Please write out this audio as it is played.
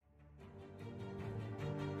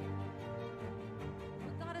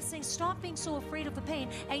is saying, stop being so afraid of the pain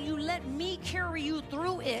and you let me carry you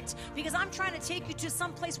through it, because I'm trying to take you to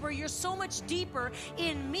some place where you're so much deeper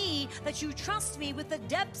in me that you trust me with the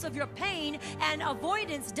depths of your pain, and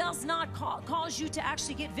avoidance does not cause you to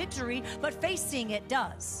actually get victory, but facing it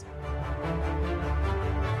does.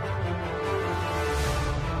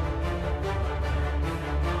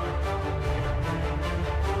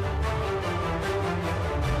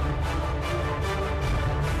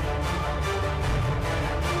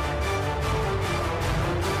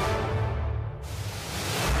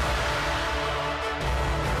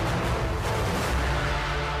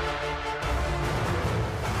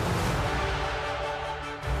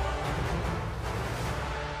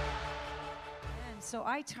 So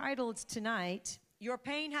I titled tonight, Your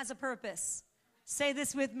Pain Has a Purpose. Say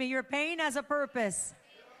this with me, your pain has a purpose.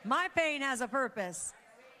 My pain has a purpose.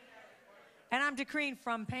 And I'm decreeing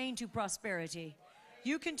from pain to prosperity.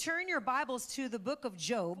 You can turn your Bibles to the book of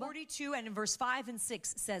Job. 42 and in verse 5 and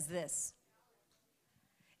 6 says this.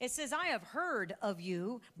 It says, I have heard of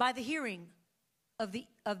you by the hearing of the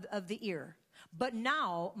ear, but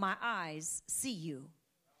now my eyes see you.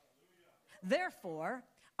 Therefore,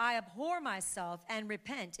 I abhor myself and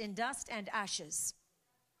repent in dust and ashes.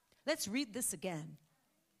 Let's read this again.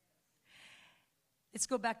 Let's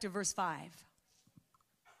go back to verse 5.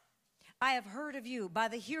 I have heard of you by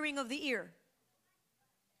the hearing of the ear.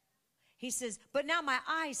 He says, but now my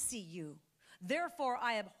eyes see you. Therefore,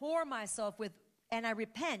 I abhor myself and I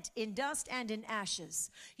repent in dust and in ashes.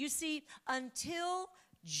 You see, until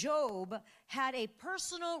Job had a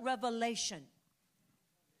personal revelation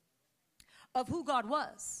of who God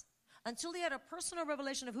was, until he had a personal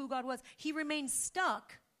revelation of who God was, he remained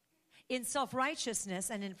stuck in self-righteousness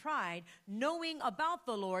and in pride, knowing about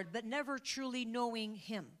the Lord, but never truly knowing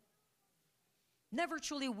him. Never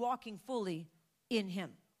truly walking fully in him.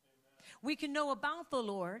 Amen. We can know about the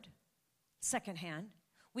Lord secondhand.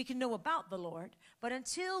 We can know about the Lord, but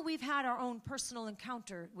until we've had our own personal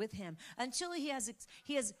encounter with him, until he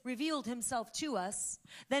has revealed himself to us,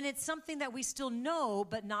 then it's something that we still know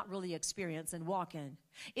but not really experience and walk in.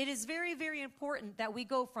 It is very, very important that we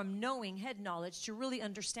go from knowing head knowledge to really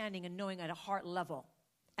understanding and knowing at a heart level.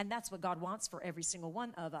 And that's what God wants for every single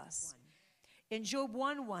one of us. In Job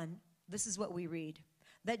 1:1, this is what we read.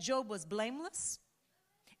 That Job was blameless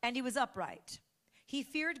and he was upright. He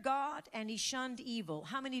feared God and he shunned evil.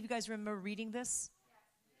 How many of you guys remember reading this?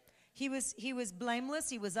 He was blameless,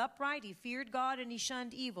 he was upright, he feared God and he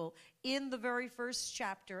shunned evil in the very first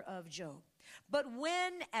chapter of Job. But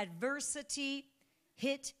when adversity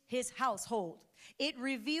hit his household, it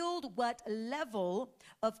revealed what level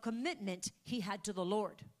of commitment he had to the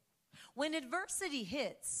Lord. When adversity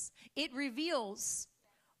hits, it reveals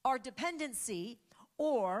our dependency,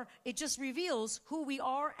 or it just reveals who we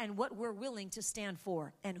are and what we're willing to stand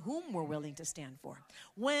for and whom we're willing to stand for.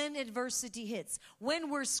 When adversity hits, when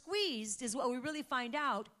we're squeezed is what we really find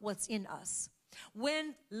out what's in us.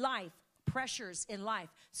 When pressures in life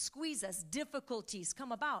squeeze us, difficulties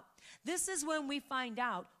come about, this is when we find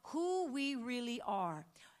out who we really are.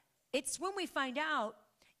 It's when we find out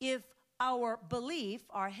if our belief,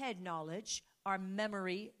 our head knowledge, our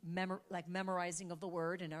memory, like memorizing of the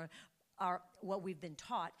word and our what we've been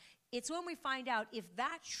taught, it's when we find out if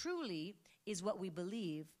that truly is what we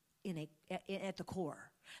believe at the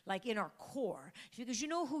core, like in our core. Because you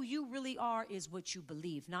know who you really are is what you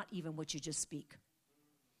believe, not even what you just speak.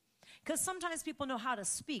 Because sometimes people know how to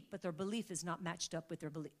speak, but their belief is not matched up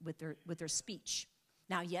with their speech.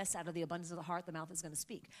 Now, yes, out of the abundance of the heart, the mouth is going to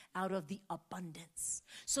speak. Out of the abundance.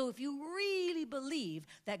 So if you really believe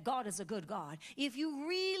that God is a good God, if you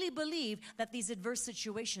really believe that these adverse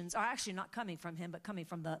situations are actually not coming from him, but coming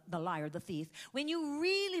from the liar, the thief, when you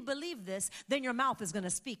really believe this, then your mouth is going to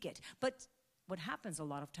speak it. But what happens a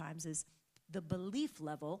lot of times is the belief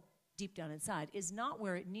level deep down inside is not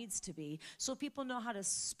where it needs to be. So people know how to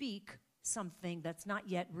speak something that's not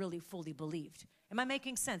yet really fully believed. Am I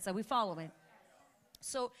making sense? Are we following?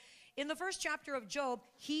 So in the first chapter of Job,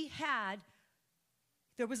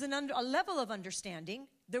 there was a level of understanding,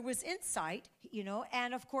 there was insight,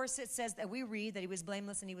 and of course it says that we read that he was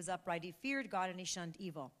blameless and he was upright, he feared God and he shunned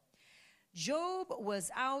evil. Job was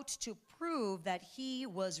out to prove that he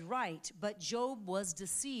was right, but Job was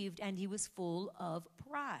deceived and he was full of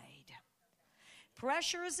pride.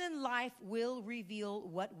 Pressures in life will reveal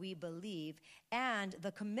what we believe and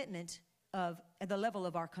the level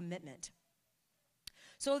of our commitment.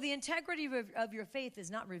 So the integrity of your faith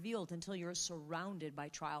is not revealed until you're surrounded by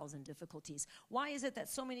trials and difficulties. Why is it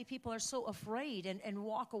that so many people are so afraid and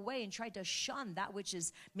walk away and try to shun that which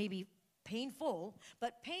is maybe painful,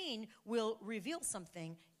 but pain will reveal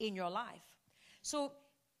something in your life. So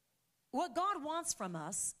what God wants from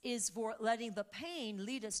us is for letting the pain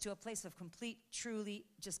lead us to a place of complete, truly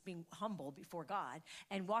just being humble before God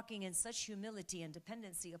and walking in such humility and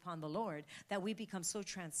dependency upon the Lord that we become so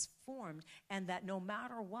transformed and that no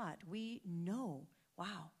matter what, we know,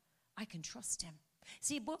 wow, I can trust him.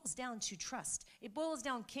 See, it boils down to trust. It boils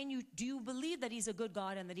down, do you believe that he's a good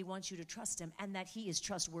God and that he wants you to trust him and that he is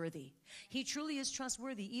trustworthy? He truly is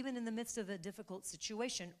trustworthy, even in the midst of a difficult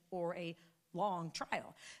situation or a long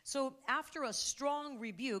trial. So after a strong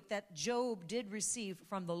rebuke that Job did receive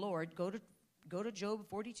from the Lord, go to Job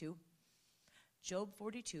 42. Job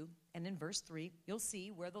 42, and in verse 3, you'll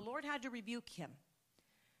see where the Lord had to rebuke him.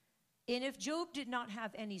 And if Job did not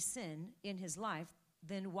have any sin in his life,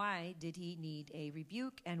 then why did he need a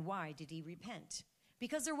rebuke and why did he repent?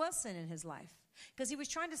 Because there was sin in his life. Because he was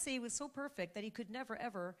trying to say he was so perfect that he could never,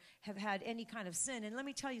 ever have had any kind of sin. And let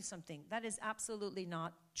me tell you something, that is absolutely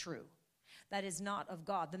not true. That is not of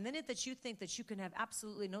God. The minute that you think that you can have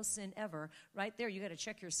absolutely no sin ever, right there, you got to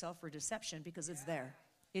check yourself for deception because it's there.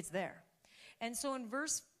 It's there. And so in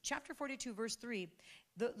chapter 42, verse 3,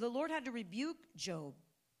 the Lord had to rebuke Job.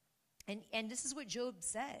 And this is what Job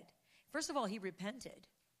said. First of all, he repented.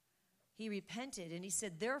 He repented and he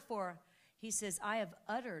said, therefore, he says, I have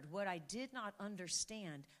uttered what I did not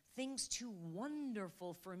understand, things too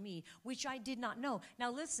wonderful for me, which I did not know.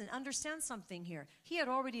 Now listen, understand something here. He had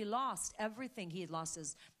already lost everything. He had lost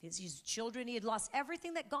his children. He had lost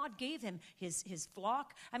everything that God gave him, his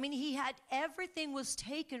flock. I mean, everything was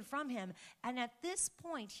taken from him. And at this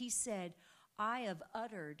point, he said, I have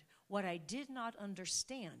uttered what I did not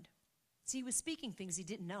understand. See, he was speaking things he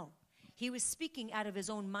didn't know. He was speaking out of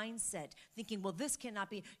his own mindset, thinking, well, this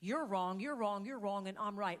cannot be. You're wrong, you're wrong, you're wrong, and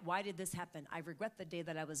I'm right. Why did this happen? I regret the day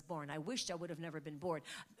that I was born. I wished I would have never been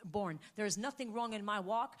born. There's nothing wrong in my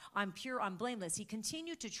walk. I'm pure, I'm blameless. He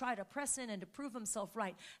continued to try to press in and to prove himself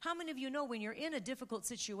right. How many of you know when you're in a difficult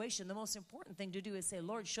situation, the most important thing to do is say,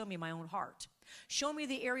 Lord, show me my own heart. Show me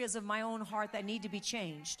the areas of my own heart that need to be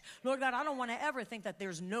changed. Lord God, I don't want to ever think that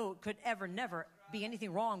could ever, never be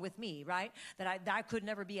anything wrong with me, right? That I could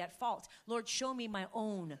never be at fault. Lord, show me my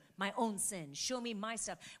own sin. Show me my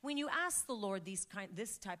stuff. When you ask the Lord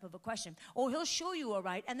this type of a question, he'll show you, all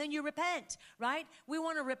right, and then you repent, right? We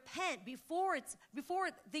want to repent before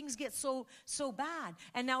things get so bad.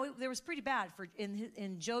 And now there was pretty bad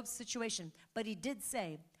in Job's situation, but he did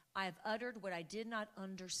say, I have uttered what I did not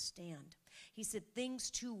understand. He said, things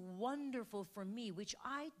too wonderful for me, which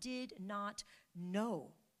I did not know.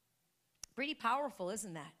 Pretty powerful,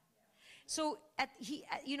 isn't that? So he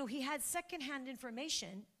had secondhand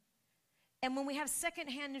information. And when we have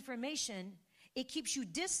secondhand information, it keeps you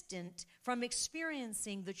distant from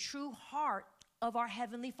experiencing the true heart of our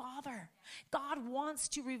Heavenly Father. God wants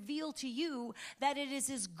to reveal to you that it is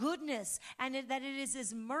his goodness and that it is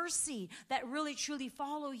his mercy that really truly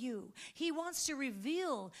follow you. He wants to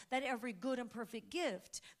reveal that every good and perfect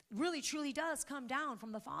gift really truly does come down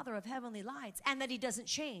from the Father of heavenly lights and that he doesn't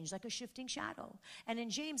change like a shifting shadow. And in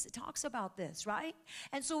James it talks about this, right?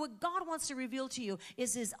 And so what God wants to reveal to you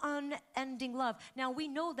is his unending love. Now we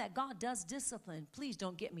know that God does discipline. Please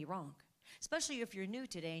don't get me wrong. Especially if you're new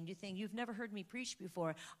today and you think you've never heard me preach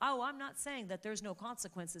before. I'm not saying that there's no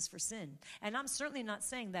consequences for sin. And I'm certainly not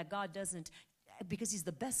saying that God doesn't, because he's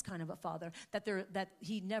the best kind of a father, that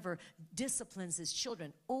he never disciplines his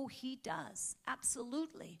children. He does.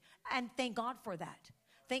 Absolutely. And thank God for that.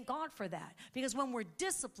 Thank God for that. Because when we're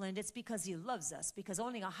disciplined, it's because he loves us. Because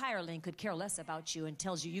only a hireling could care less about you and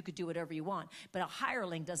tells you could do whatever you want. But a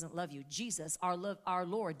hireling doesn't love you. Jesus, our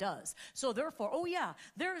Lord, does. So therefore,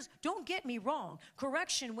 don't get me wrong.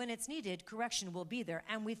 Correction, when it's needed, correction will be there.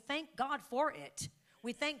 And we thank God for it.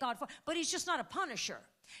 But he's just not a punisher.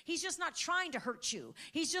 He's just not trying to hurt you.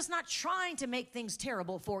 He's just not trying to make things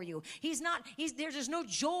terrible for you. There's no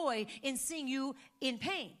joy in seeing you in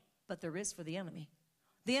pain. But there is for the enemy.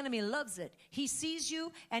 The enemy loves it. He sees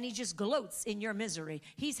you and he just gloats in your misery.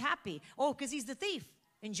 He's happy. Because he's the thief.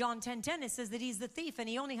 In John 10:10, it says that he's the thief and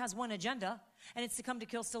he only has one agenda, and it's to come to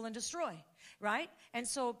kill, steal, and destroy, right? And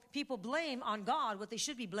so people blame on God what they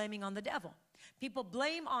should be blaming on the devil. People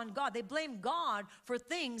blame on God. They blame God for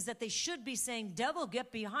things that they should be saying, devil,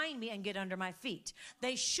 get behind me and get under my feet.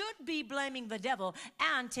 They should be blaming the devil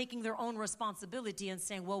and taking their own responsibility and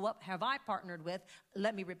saying, well, what have I partnered with?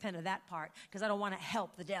 Let me repent of that part because I don't want to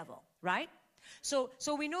help the devil, right? So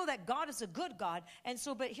we know that God is a good God. And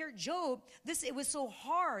so, but here Job, it was so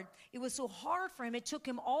hard. It was so hard for him. It took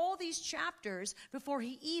him all these chapters before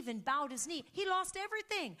he even bowed his knee. He lost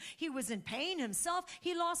everything. He was in pain himself.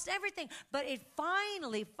 He lost everything. But it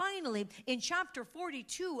finally, in chapter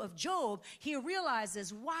 42 of Job, he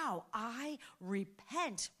realizes, wow, I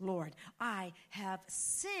repent, Lord. I have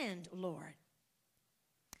sinned, Lord.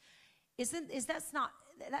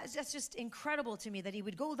 That's just incredible to me that he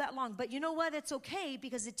would go that long. But you know what? It's okay,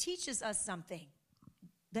 because it teaches us something.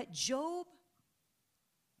 That Job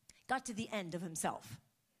got to the end of himself.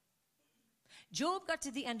 Job got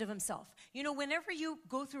to the end of himself. You know, whenever you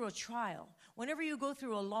go through a trial, whenever you go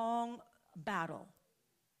through a long battle,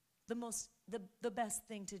 the best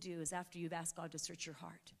thing to do is, after you've asked God to search your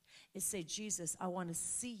heart, is say, Jesus, I want to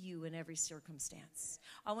see you in every circumstance.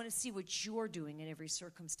 I want to see what you're doing in every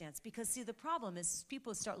circumstance. Because, see, the problem is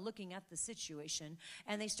people start looking at the situation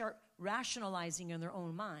and they start rationalizing in their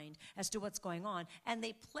own mind as to what's going on, and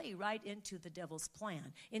they play right into the devil's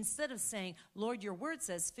plan. Instead of saying, Lord, your word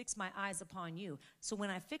says, fix my eyes upon you. So when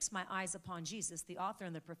I fix my eyes upon Jesus, the author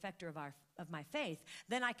and the perfecter of my faith,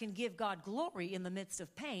 then I can give God glory in the midst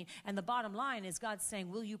of pain. And the bottom line is God saying,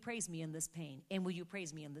 will you praise me in this pain? And will you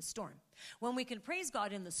praise me in this storm? When we can praise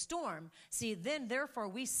God in the storm, see, then therefore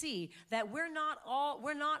we see that we're not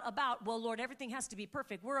about, well, Lord, everything has to be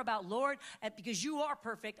perfect. We're about, Lord, because you are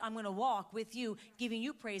perfect, I'm going to walk with you, giving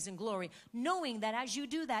you praise and glory, knowing that as you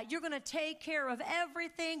do that, you're going to take care of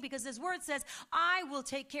everything, because his word says, I will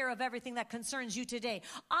take care of everything that concerns you today.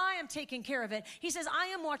 I am taking care of it. He says, I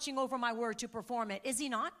am watching over my word to perform it. Is he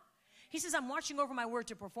not? He says, I'm watching over my word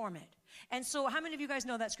to perform it. And so how many of you guys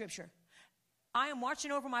know that scripture? I am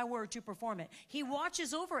watching over my word to perform it. He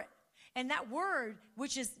watches over it. And that word,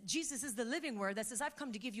 which is, Jesus is the living word that says, I've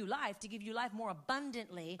come to give you life more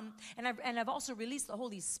abundantly. And I've also released the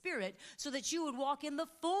Holy Spirit so that you would walk in the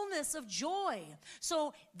fullness of joy.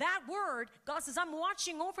 So that word, God says, I'm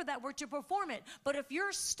watching over that word to perform it. But if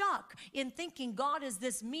you're stuck in thinking God is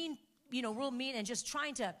this mean, real mean, and just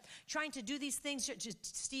trying to do these things, to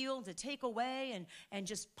steal, to take away, and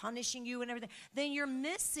just punishing you and everything, then you're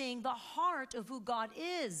missing the heart of who God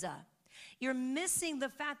is. You're missing the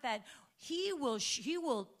fact that he'll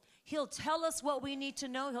tell us what we need to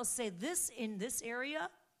know. He'll say, in this area,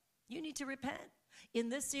 you need to repent. In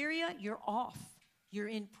this area, you're off. You're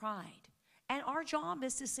in pride. And our job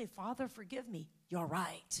is to say, Father, forgive me. You're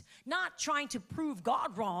right. Not trying to prove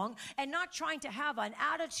God wrong, and not trying to have an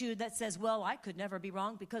attitude that says, well, I could never be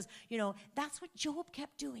wrong, because, that's what Job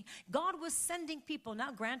kept doing. God was sending people,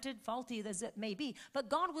 now granted, faulty as it may be, but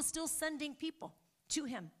God was still sending people to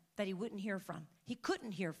him that he wouldn't hear from. He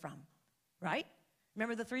couldn't hear from, right?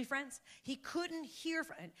 Remember the 3 friends? He couldn't hear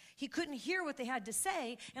what they had to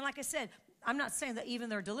say. And like I said, I'm not saying that even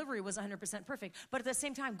their delivery was 100% perfect, but at the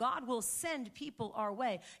same time, God will send people our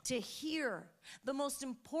way to hear. The most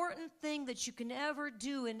important thing that you can ever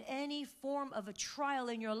do in any form of a trial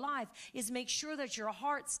in your life is make sure that your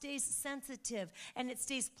heart stays sensitive and it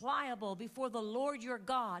stays pliable before the Lord your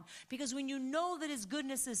God. Because when you know that his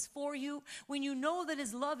goodness is for you, when you know that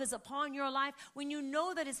his love is upon your life, when you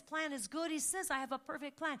know that his plan is good, he says, I have a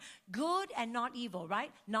perfect plan. Good and not evil,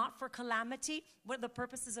 right? Not for calamity. What are the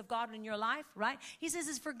purposes of God in your life, right? He says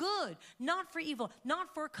it's for good, not for evil,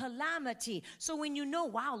 not for calamity. So when you know,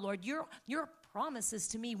 wow, Lord, your promises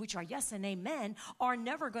to me, which are yes and amen, are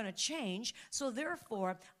never going to change. So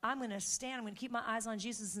therefore, I'm going to stand, I'm going to keep my eyes on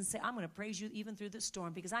Jesus and say, I'm going to praise you even through this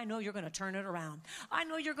storm, because I know you're going to turn it around. I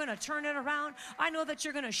know you're going to turn it around. I know that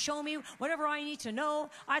you're going to show me whatever I need to know.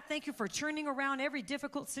 I thank you for turning around every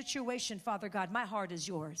difficult situation, Father God. My heart is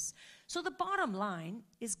yours. So the bottom line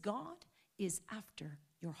is God is after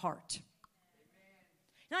your heart.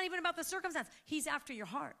 Not even about the circumstance. He's after your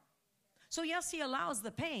heart. So yes, he allows the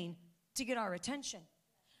pain to get our attention.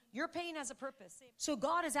 Your pain has a purpose. So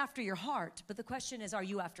God is after your heart, but the question is, are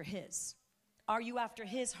you after his? Are you after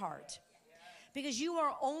his heart? Because you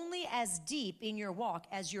are only as deep in your walk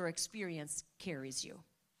as your experience carries you.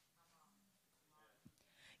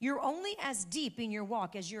 You're only as deep in your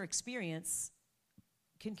walk as your experience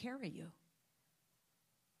can carry you.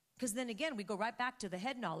 Because then again, we go right back to the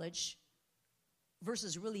head knowledge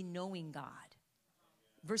versus really knowing God.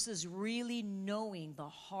 Versus really knowing the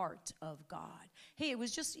heart of God. Hey, it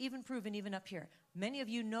was just even proven even up here. Many of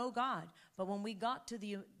you know God, but when we got to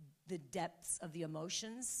the depths of the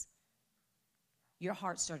emotions, your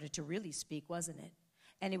heart started to really speak, wasn't it?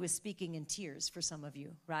 And it was speaking in tears for some of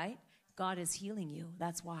you, right? God is healing you.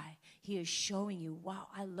 That's why. He is showing you, wow,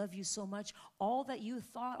 I love you so much. All that you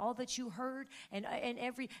thought, all that you heard, and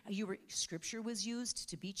scripture was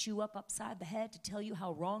used to beat you up upside the head, to tell you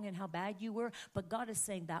how wrong and how bad you were. But God is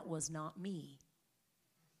saying, that was not me.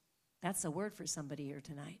 That's a word for somebody here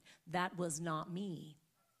tonight. That was not me.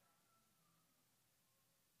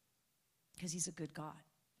 Because he's a good God.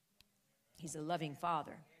 He's a loving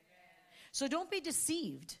Father. So don't be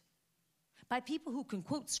deceived by people who can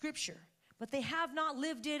quote scripture, but they have not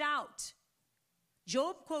lived it out.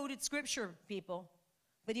 Job quoted scripture, people,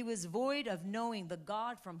 but he was void of knowing the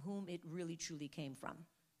God from whom it really truly came from.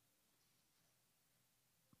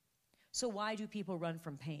 So why do people run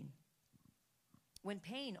from pain? When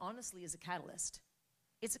pain, honestly, is a catalyst.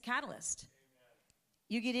 It's a catalyst.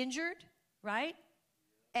 You get injured, right?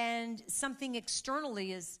 And something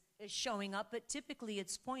externally is showing up, but typically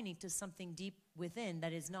it's pointing to something deep within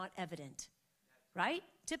that is not evident, right?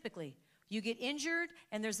 Typically, you get injured,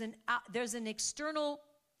 and there's an external,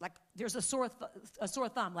 like there's a sore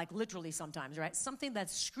thumb, like literally sometimes, right? Something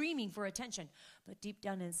that's screaming for attention, but deep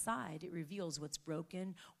down inside, it reveals what's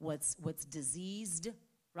broken, what's diseased,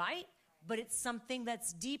 right? But it's something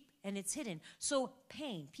that's deep and it's hidden. So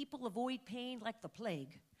pain, people avoid pain like the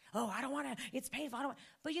plague. Oh, I don't want to, it's painful.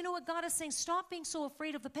 But you know what God is saying? Stop being so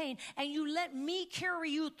afraid of the pain, and you let me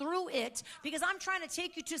carry you through it, because I'm trying to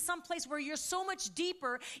take you to some place where you're so much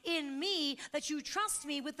deeper in me that you trust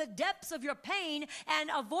me with the depths of your pain, and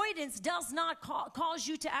avoidance does not cause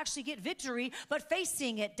you to actually get victory, but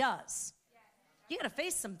facing it does. You got to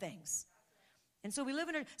face some things. And so we live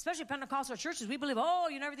in, especially Pentecostal churches, we believe,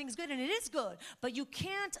 everything's good, and it is good. But you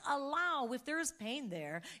can't allow, if there is pain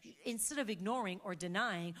there, instead of ignoring or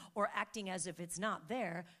denying or acting as if it's not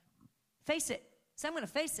there, face it. Say, I'm going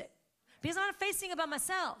to face it. Because I'm not facing it by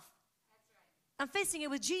myself. I'm facing it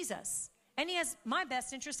with Jesus. And he has my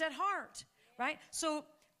best interest at heart, right? So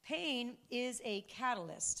pain is a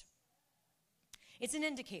catalyst. It's an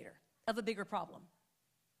indicator of a bigger problem,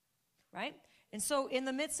 right? And so in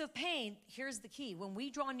the midst of pain, here's the key. When we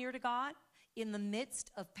draw near to God, in the midst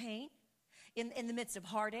of pain, in the midst of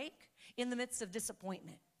heartache, in the midst of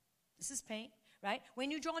disappointment, this is pain, right? When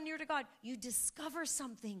you draw near to God, you discover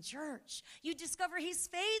something, church. You discover he's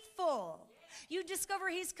faithful. You discover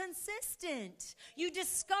he's consistent. You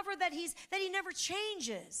discover that he never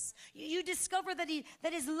changes. You discover that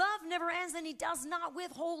his love never ends, and he does not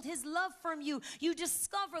withhold his love from you. You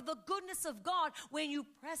discover the goodness of God when you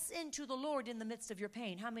press into the Lord in the midst of your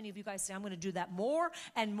pain. How many of you guys say, I'm going to do that more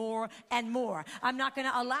and more and more? I'm not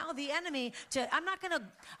going to allow the enemy I'm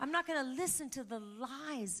not going to listen to the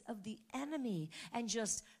lies of the enemy and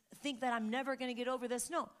just think that I'm never going to get over this.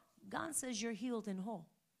 No, God says you're healed and whole.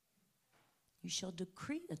 You shall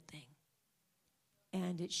decree a thing,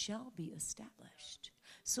 and it shall be established,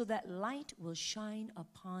 so that light will shine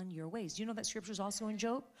upon your ways. Do you know that scripture is also in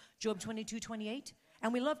Job? Job 22:28.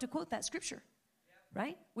 And we love to quote that scripture,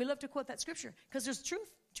 right? We love to quote that scripture because there's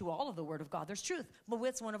truth to all of the word of God. There's truth. But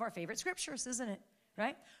it's one of our favorite scriptures, isn't it?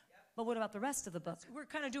 Right? But what about the rest of the book? We're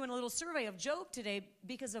kind of doing a little survey of Job today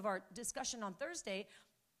because of our discussion on Thursday.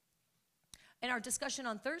 And our discussion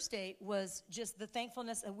on Thursday was just the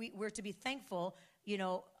thankfulness. We're to be thankful,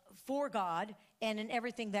 for God and in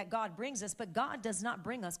everything that God brings us. But God does not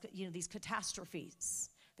bring us, these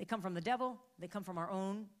catastrophes. They come from the devil. They come from our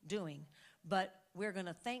own doing. But we're going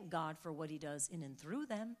to thank God for what he does in and through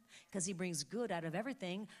them, because he brings good out of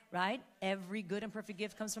everything, right? Every good and perfect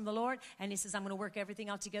gift comes from the Lord. And he says, I'm going to work everything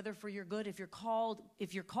out together for your good if you're called,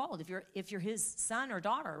 if you're his son or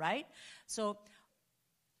daughter, right? So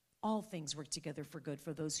all things work together for good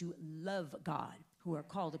for those who love God, who are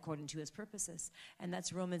called according to his purposes. And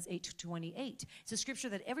that's Romans 8:28. It's a scripture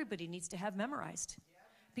that everybody needs to have memorized.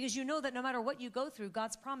 Because you know that no matter what you go through,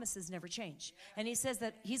 God's promises never change. And he says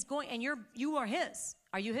that he's going, and you are his.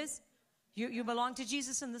 Are you his? You belong to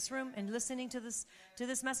Jesus in this room and listening to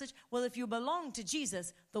this message? Well, if you belong to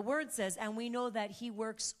Jesus, the word says, and we know that he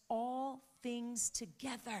works all things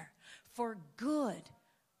together for good.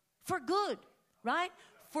 For good, right?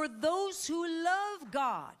 For those who love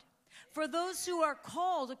God, for those who are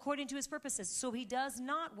called according to his purposes. So he does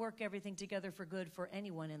not work everything together for good for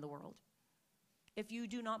anyone in the world. If you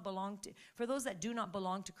do not belong to, for those that do not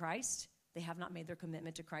belong to Christ, they have not made their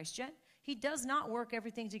commitment to Christ yet, he does not work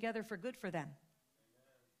everything together for good for them.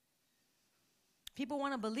 People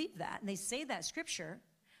want to believe that, and they say that scripture,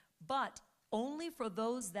 but only for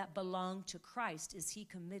those that belong to Christ is he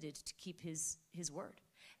committed to keep his word.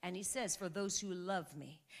 And he says, for those who love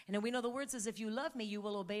me. And then we know the word says, if you love me, you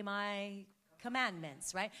will obey my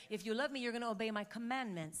Commandments, right? If you love me, you're going to obey my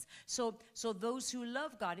commandments. So those who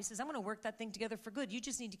love God, he says, I'm going to work that thing together for good. You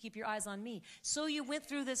just need to keep your eyes on me. So you went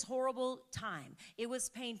through this horrible time. It was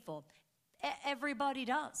painful. Everybody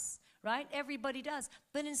does, right? Everybody does.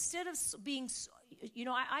 But instead of being,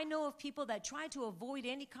 I know of people that try to avoid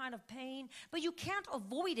any kind of pain, but you can't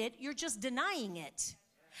avoid it. You're just denying it.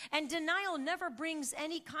 And denial never brings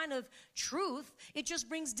any kind of truth. It just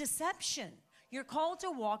brings deception. You're called to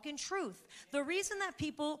walk in truth. The reason that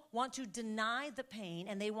people want to deny the pain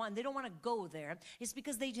and they don't want to go there is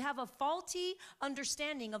because they have a faulty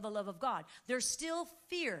understanding of the love of God. There's still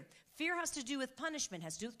fear. Fear has to do with punishment,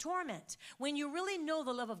 has to do with torment. When you really know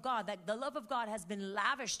the love of God, that the love of God has been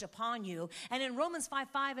lavished upon you. And in Romans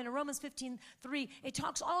 5:5 and in Romans 15:3, it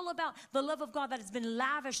talks all about the love of God that has been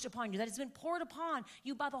lavished upon you, that has been poured upon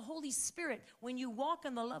you by the Holy Spirit. When you walk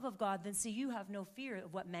in the love of God, then see, you have no fear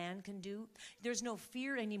of what man can do. There's no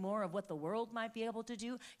fear anymore of what the world might be able to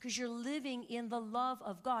do because you're living in the love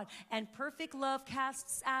of God. And perfect love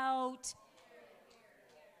casts out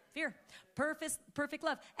fear. Perfect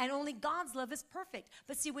love. And only God's love is perfect.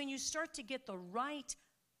 But see, when you start to get the right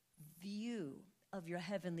view of your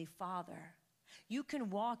Heavenly Father, you can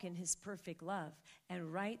walk in His perfect love.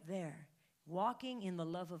 And right there, walking in the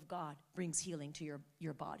love of God brings healing to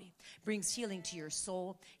your body, brings healing to your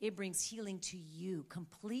soul. It brings healing to you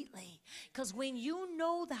completely. Because when you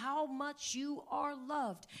know how much you are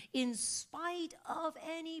loved, in spite of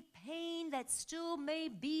any pain that still may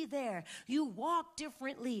be there, you walk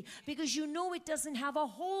differently because you know it doesn't have a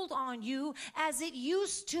hold on you as it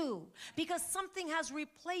used to, because something has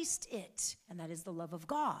replaced it, and that is the love of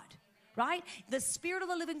God. Right? The Spirit of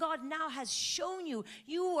the living God now has shown you,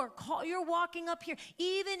 you're walking up here.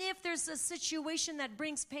 Even if there's a situation that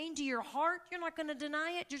brings pain to your heart, you're not going to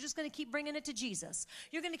deny it. You're just going to keep bringing it to Jesus.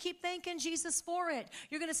 You're going to keep thanking Jesus for it.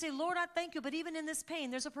 You're going to say, Lord, I thank you, but even in this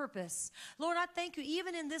pain, there's a purpose. Lord, I thank you.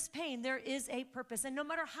 Even in this pain, there is a purpose. And no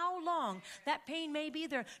matter how long that pain may be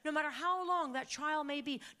there, no matter how long that trial may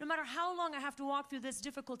be, no matter how long I have to walk through this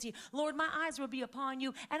difficulty, Lord, my eyes will be upon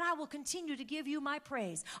you, and I will continue to give you my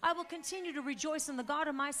praise. I will continue to rejoice in the God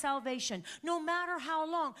of my salvation, no matter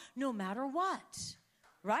how long, no matter what.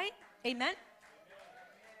 Right? Amen?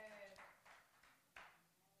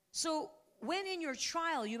 So when in your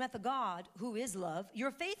trial you met the God who is love, your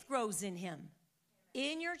faith grows in Him.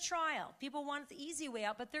 In your trial, people want the easy way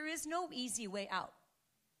out, but there is no easy way out.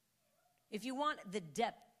 If you want the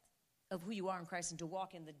depth of who you are in Christ and to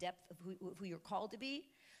walk in the depth of who you're called to be,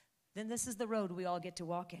 then this is the road we all get to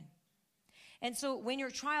walk in. And so when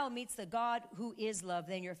your trial meets the God who is love,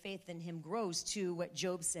 then your faith in Him grows to what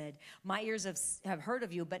Job said. My ears have heard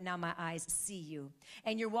of you, but now my eyes see you.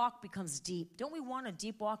 And your walk becomes deep. Don't we want a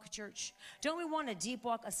deep walk, church? Don't we want a deep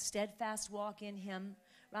walk, a steadfast walk in Him,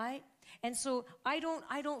 right? And so I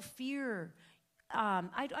don't fear.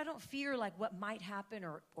 I don't fear like what might happen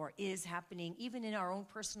or is happening, even in our own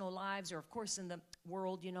personal lives, or of course in the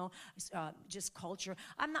world, just culture.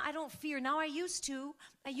 I don't fear. Now I used to,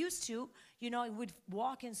 I would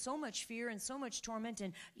walk in so much fear and so much torment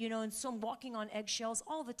and so walking on eggshells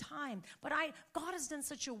all the time. But God has done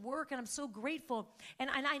such a work, and I'm so grateful.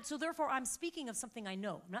 So therefore I'm speaking of something I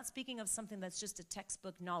know. I'm not speaking of something that's just a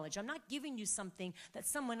textbook knowledge. I'm not giving you something that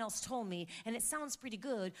someone else told me and it sounds pretty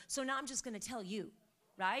good, so now I'm just going to tell you,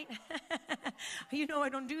 right? I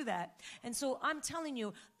don't do that. And so I'm telling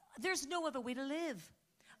you, there's no other way to live.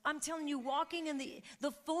 I'm telling you, walking in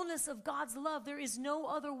the fullness of God's love, there is no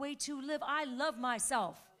other way to live. I love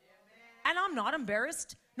myself. And I'm not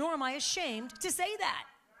embarrassed, nor am I ashamed to say that.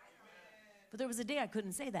 But there was a day I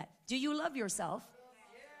couldn't say that. Do you love yourself?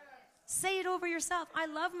 Say it over yourself. I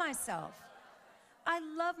love myself. I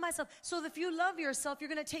love myself. So if you love yourself, you're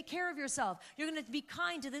going to take care of yourself. You're going to be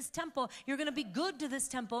kind to this temple. You're going to be good to this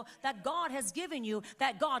temple that God has given you,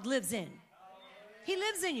 that God lives in. He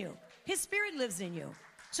lives in you. His Spirit lives in you.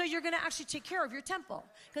 So you're going to actually take care of your temple.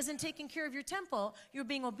 Because in taking care of your temple, you're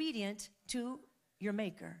being obedient to your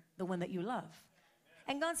Maker, the one that you love.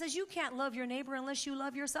 And God says you can't love your neighbor unless you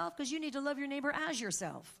love yourself, because you need to love your neighbor as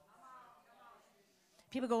yourself.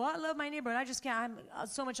 People go, I love my neighbor, and I just can't. I'm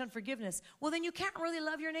so much unforgiveness. Well, then you can't really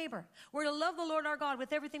love your neighbor. We're to love the Lord our God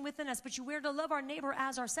with everything within us, but we're to love our neighbor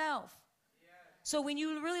as ourselves. So when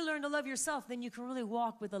you really learn to love yourself, then you can really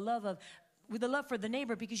walk with the love for the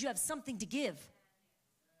neighbor, because you have something to give.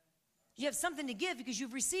 You have something to give because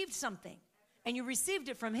you've received something, and you received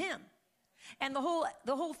it from Him. And the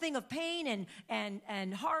whole thing of pain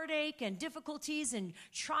and heartache and difficulties and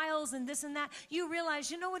trials and this and that, you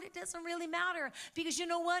realize, you know what, it doesn't really matter. Because you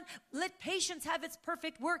know what? Let patience have its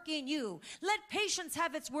perfect work in you. Let patience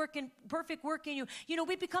have its perfect work in you. You know,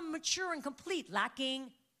 we become mature and complete,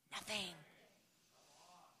 lacking nothing.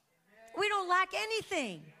 We don't lack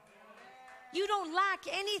anything. You don't lack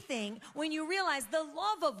anything when you realize the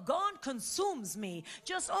love of God consumes me,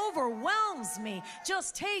 just overwhelms me,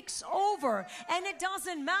 just takes over. And it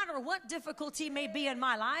doesn't matter what difficulty may be in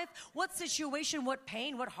my life, what situation, what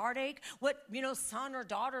pain, what heartache, what, son or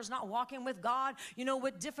daughter's not walking with God,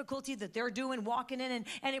 what difficulty that they're doing, walking in,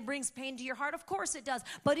 and it brings pain to your heart. Of course it does.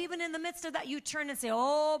 But even in the midst of that, you turn and say,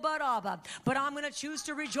 oh, but Abba, but I'm going to choose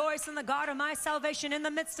to rejoice in the God of my salvation in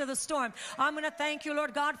the midst of the storm. I'm going to thank you,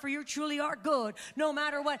 Lord God, for you truly are good, no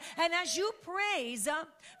matter what. And as you praise,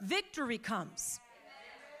 victory comes.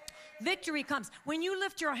 Victory comes. When you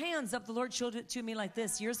lift your hands up, the Lord showed it to me like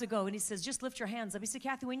this years ago, and he says, just lift your hands up. He said,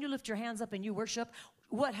 Kathy, when you lift your hands up and you worship,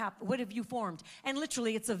 what happened? What have you formed? And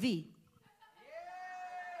literally, it's a V.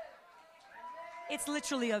 It's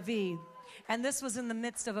literally a V. And this was in the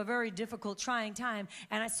midst of a very difficult, trying time.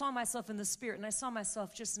 And I saw myself in the spirit, and I saw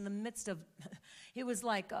myself just in the midst of, it was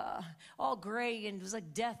like all gray, and it was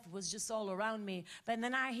like death was just all around me. But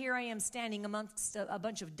then here I am standing amongst a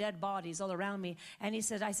bunch of dead bodies all around me. And I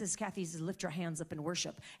says, Kathy, he says, lift your hands up and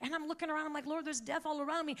worship. And I'm looking around, I'm like, Lord, there's death all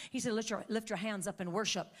around me. He said, lift your hands up and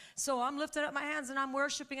worship. So I'm lifting up my hands, and I'm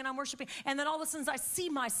worshiping, and I'm worshiping. And then all of a sudden I see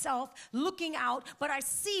myself looking out, but I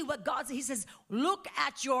see what God says. He says, look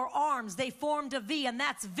at your arms. They formed a V, and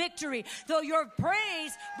that's victory. Though your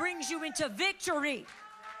praise brings you into victory.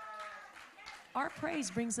 Our praise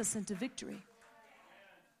brings us into victory.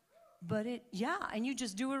 But and you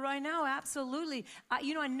just do it right now, absolutely.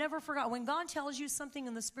 I never forgot. When God tells you something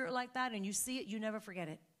in the spirit like that and you see it, you never forget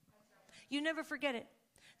it. You never forget it.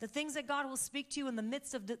 The things that God will speak to you in the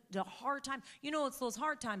midst of the hard time. It's those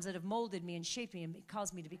hard times that have molded me and shaped me and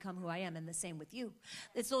caused me to become who I am, and the same with you.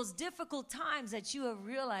 It's those difficult times that you have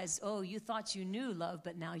realized, oh, you thought you knew love,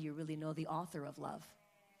 but now you really know the author of love,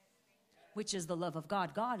 which is the love of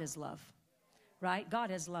God. God is love. Right? God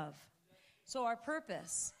has love. So our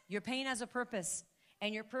purpose, your pain has a purpose,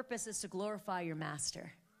 and your purpose is to glorify your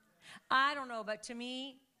master. I don't know, but to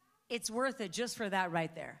me, it's worth it just for that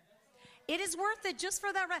right there. It is worth it just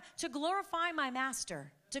for that right, to glorify my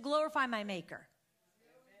master, to glorify my maker.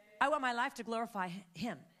 I want my life to glorify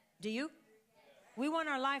him. Do you? We want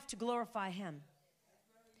our life to glorify him.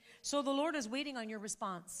 So the Lord is waiting on your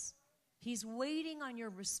response. He's waiting on your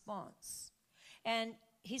response. And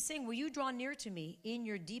he's saying, will you draw near to me in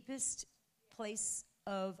your deepest place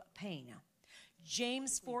of pain?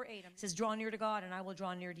 James 4:8 says, draw near to God, and I will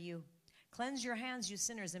draw near to you. Cleanse your hands, you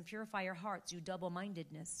sinners, and purify your hearts, you double-minded.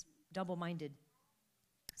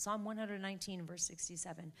 Psalm 119, verse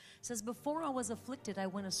 67 says, before I was afflicted, I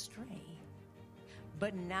went astray,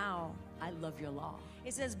 but now I love your law.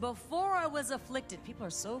 It says, before I was afflicted, people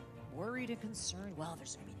are so worried and concerned. Well,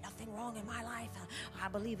 there's going to be nothing wrong in my life. I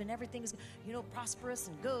believe in everything is, prosperous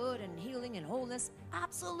and good and healing and wholeness.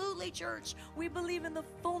 Absolutely, church. We believe in the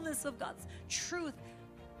fullness of God's truth.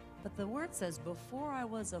 But the word says, before I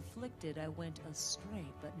was afflicted, I went astray.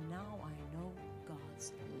 But now I know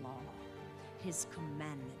God's law, his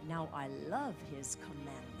commandment. Now I love his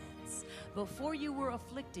commandments. Before you were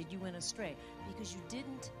afflicted, you went astray because you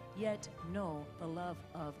didn't yet know the love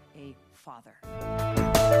of a father.